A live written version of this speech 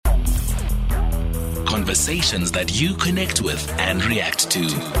Conversations that you connect with and react to.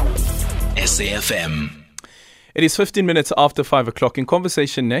 SAFM. It is 15 minutes after 5 o'clock. In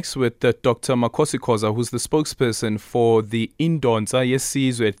conversation next with Dr Makhosi Khoza, who's the spokesperson for the Indonsa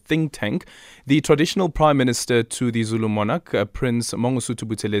Yesizwe Think Tank. The traditional Prime Minister to the Zulu Monarch, Prince Mangosuthu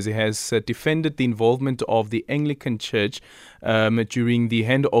Buthelezi, has defended the involvement of the Anglican Church during the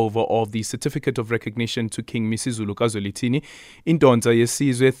handover of the Certificate of Recognition to King Misuzulu, kaZwelithini. Indonsa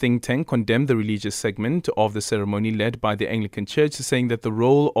Yesizwe Think Tank condemned the religious segment of the ceremony led by the Anglican Church, saying that the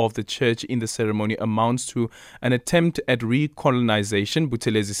role of the Church in the ceremony amounts to an attempt at recolonisation.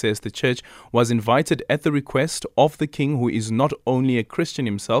 Buthelezi says the Church was invited at the request of the King, who is not only a Christian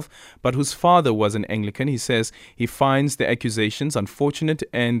himself, but whose father was an Anglican. He says he finds the accusations unfortunate,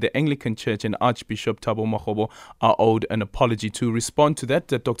 and the Anglican Church and Archbishop Thabo Makgoba are owed an apology. To respond to that,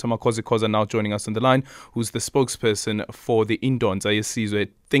 Dr Makhosi Khoza now joining us on the line, who's the spokesperson for the Indonsa Yesizwe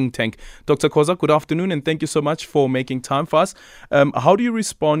Think Tank. Dr Khoza, good afternoon, and thank you so much for making time for us. How do you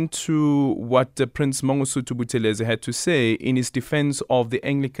respond to what Prince Mangosuthu Buthelezi had to say in his defense of the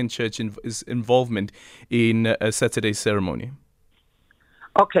Anglican Church's involvement in Saturday's ceremony?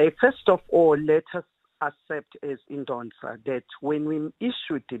 Okay, first of all, let us accept as Indonsa that when we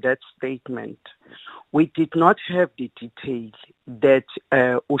issued that statement, we did not have the detail that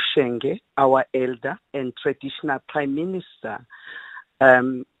Ushenge, our elder and traditional Prime Minister,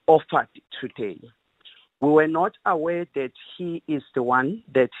 offered today. We were not aware that he is the one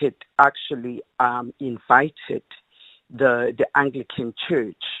that had actually invited the Anglican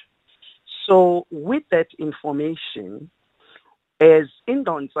Church. So with that information, as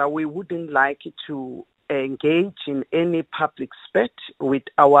Indonsa, we wouldn't like to engage in any public spat with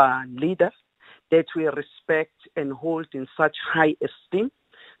our leader that we respect and hold in such high esteem,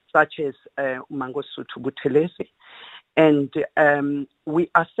 such as Mangosuthu Buthelezi. And we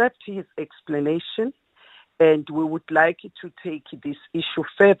accept his explanation, and we would like to take this issue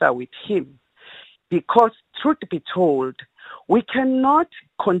further with him. Because, truth be told, we cannot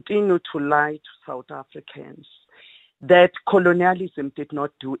continue to lie to South Africans that colonialism did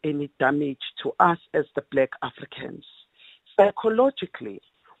not do any damage to us as the Black Africans. Psychologically,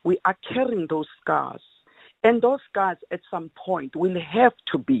 we are carrying those scars, and those scars at some point will have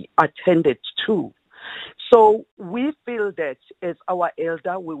to be attended to. So we feel that as our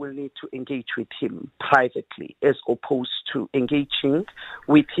elder, we will need to engage with him privately as opposed to engaging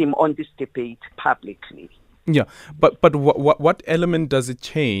with him on this debate publicly. Yeah, but what element does it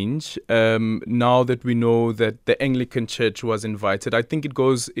change now that we know that the Anglican Church was invited? I think it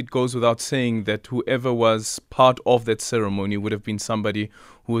goes without saying that whoever was part of that ceremony would have been somebody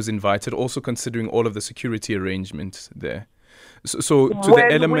who was invited, also considering all of the security arrangements there. So to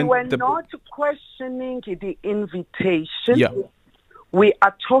the element, we were not questioning the invitation. Yeah. We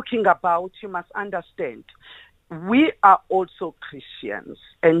are talking about, you must understand, we are also Christians,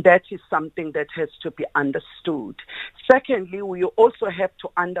 and that is something that has to be understood. Secondly, we also have to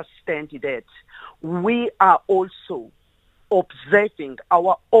understand that we are also observing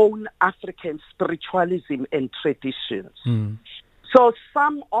our own African spiritualism and traditions. So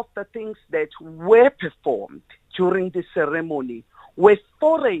some of the things that were performed during the ceremony were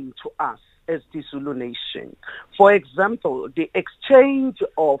foreign to us as the Zulu nation. For example, the exchange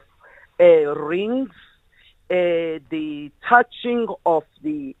of rings, the touching of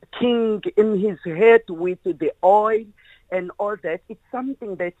the king in his head with the oil and all that, it's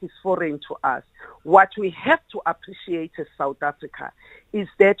something that is foreign to us. What we have to appreciate as South Africa is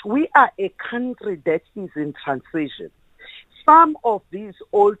that we are a country that is in transition. Some of these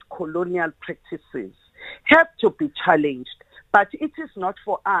old colonial practices have to be challenged, but it is not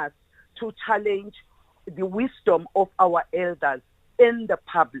for us to challenge the wisdom of our elders in the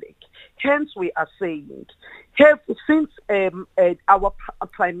public. Hence, we are saying, since our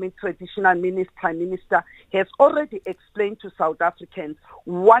traditional Prime Minister has already explained to South Africans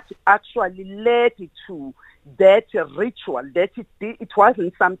what actually led to that ritual, that it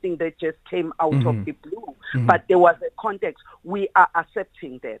wasn't something that just came out of the blue, but there was a context. We are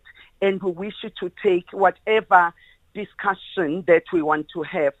accepting that, and we wish to take whatever discussion that we want to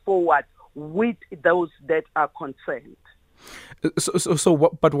have forward with those that are concerned.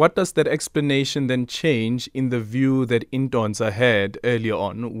 But what does that explanation then change in the view that Indonsa had earlier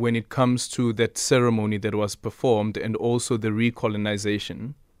on when it comes to that ceremony that was performed and also the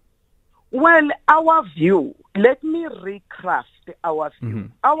recolonization? Well, our view, let me recraft our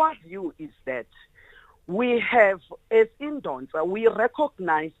view. Our view is that we have, as Indonsa, we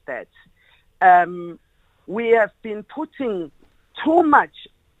recognize that we have been putting too much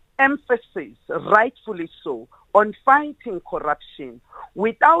emphasis, rightfully so, on fighting corruption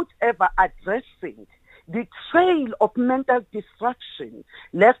without ever addressing trail of mental destruction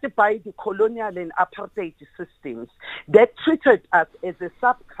left by the colonial and apartheid systems that treated us as a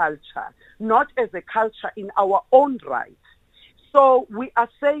subculture, not as a culture in our own right. So we are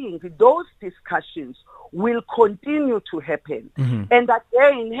saying those discussions will continue to happen. And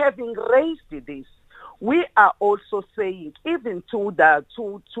again, having raised this, we are also saying, even to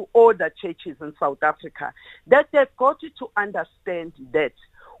all the churches in South Africa, that they've got to understand that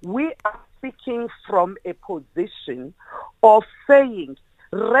we are speaking from a position of saying,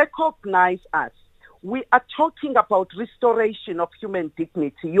 recognize us. We are talking about restoration of human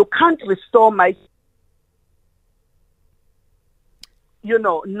dignity. You can't restore my,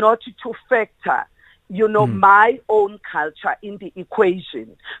 not to factor my own culture in the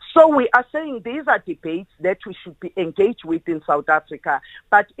equation. So we are saying these are debates that we should be engaged with in South Africa.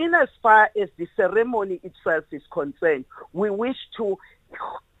 But in as far as the ceremony itself is concerned, we wish to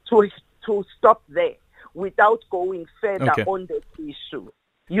stop there without going further on this issue.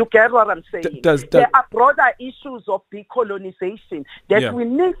 You get what I'm saying? There are broader issues of decolonization that we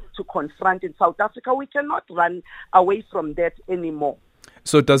need to confront in South Africa. We cannot run away from that anymore.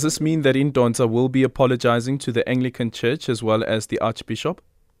 So does this mean that Indonsa will be apologizing to the Anglican Church as well as the Archbishop?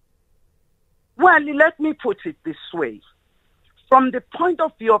 Well, let me put it this way. From the point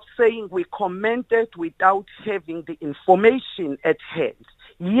of view of saying we commented without having the information at hand,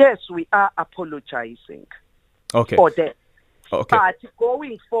 yes, we are apologizing for that. Okay. But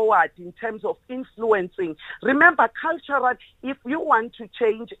going forward in terms of influencing, remember, cultural, if you want to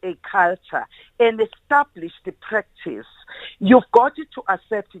change a culture and establish the practice, you've got to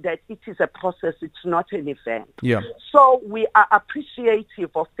accept that it is a process, it's not an event. Yeah. So we are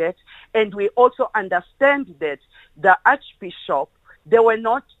appreciative of that, and we also understand that the Archbishop, they were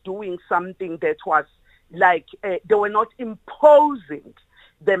not doing something that was like, they were not imposing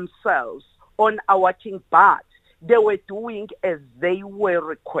themselves on our king, but they were doing as they were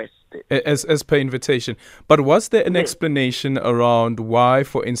requested. As per invitation. But was there an explanation around why,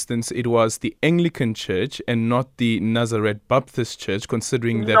 for instance, it was the Anglican Church and not the Nazareth Baptist Church,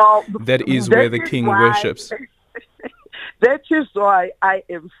 considering that is where the king worships? That is why I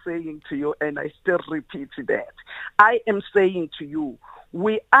am saying to you, and I still repeat that, I am saying to you,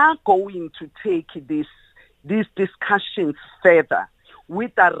 we are going to take these discussions further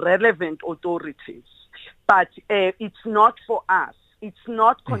with the relevant authorities. But it's not for us. It's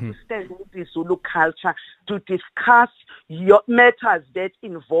not consistent with the Zulu culture to discuss your matters that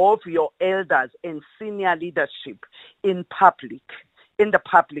involve your elders and senior leadership in the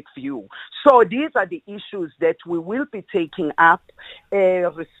public view. So these are the issues that we will be taking up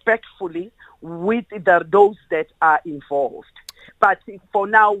respectfully with those that are involved. But for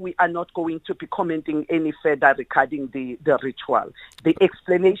now, we are not going to be commenting any further regarding the ritual. The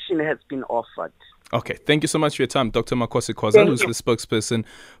explanation has been offered. Okay, thank you so much for your time, Dr Makhosi Khoza, who's the spokesperson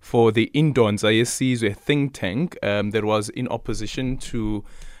for the Indonsa Yesizwe Think Tank that was in opposition to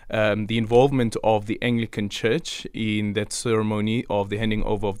the involvement of the Anglican Church in that ceremony of the handing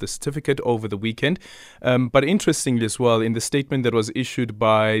over of the certificate over the weekend. But interestingly as well, in the statement that was issued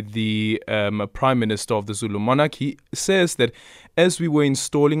by the Prime Minister of the Zulu Monarch, he says that as we were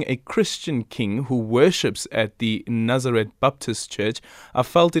installing a Christian king who worships at the Nazareth Baptist Church, I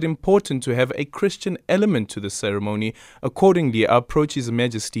felt it important to have a Christian element to the ceremony. Accordingly, I approached His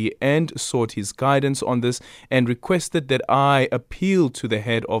Majesty and sought his guidance on this and requested that I appeal to the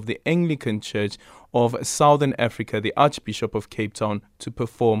head of the Anglican Church of Southern Africa, the Archbishop of Cape Town, to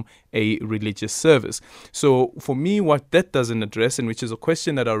perform a religious service. So for me, what that doesn't address, and which is a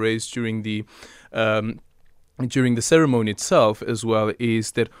question that I raised during the ceremony itself as well,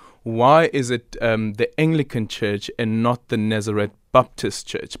 is that why is it the Anglican Church and not the Nazareth Baptist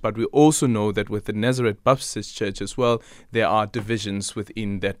Church? But we also know that with the Nazareth Baptist Church as well, there are divisions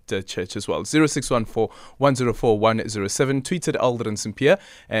within that church as well. 0614-104-107, tweeted Aldrin St. Pierre.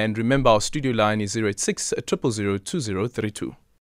 And remember, our studio line is 086 000 2032.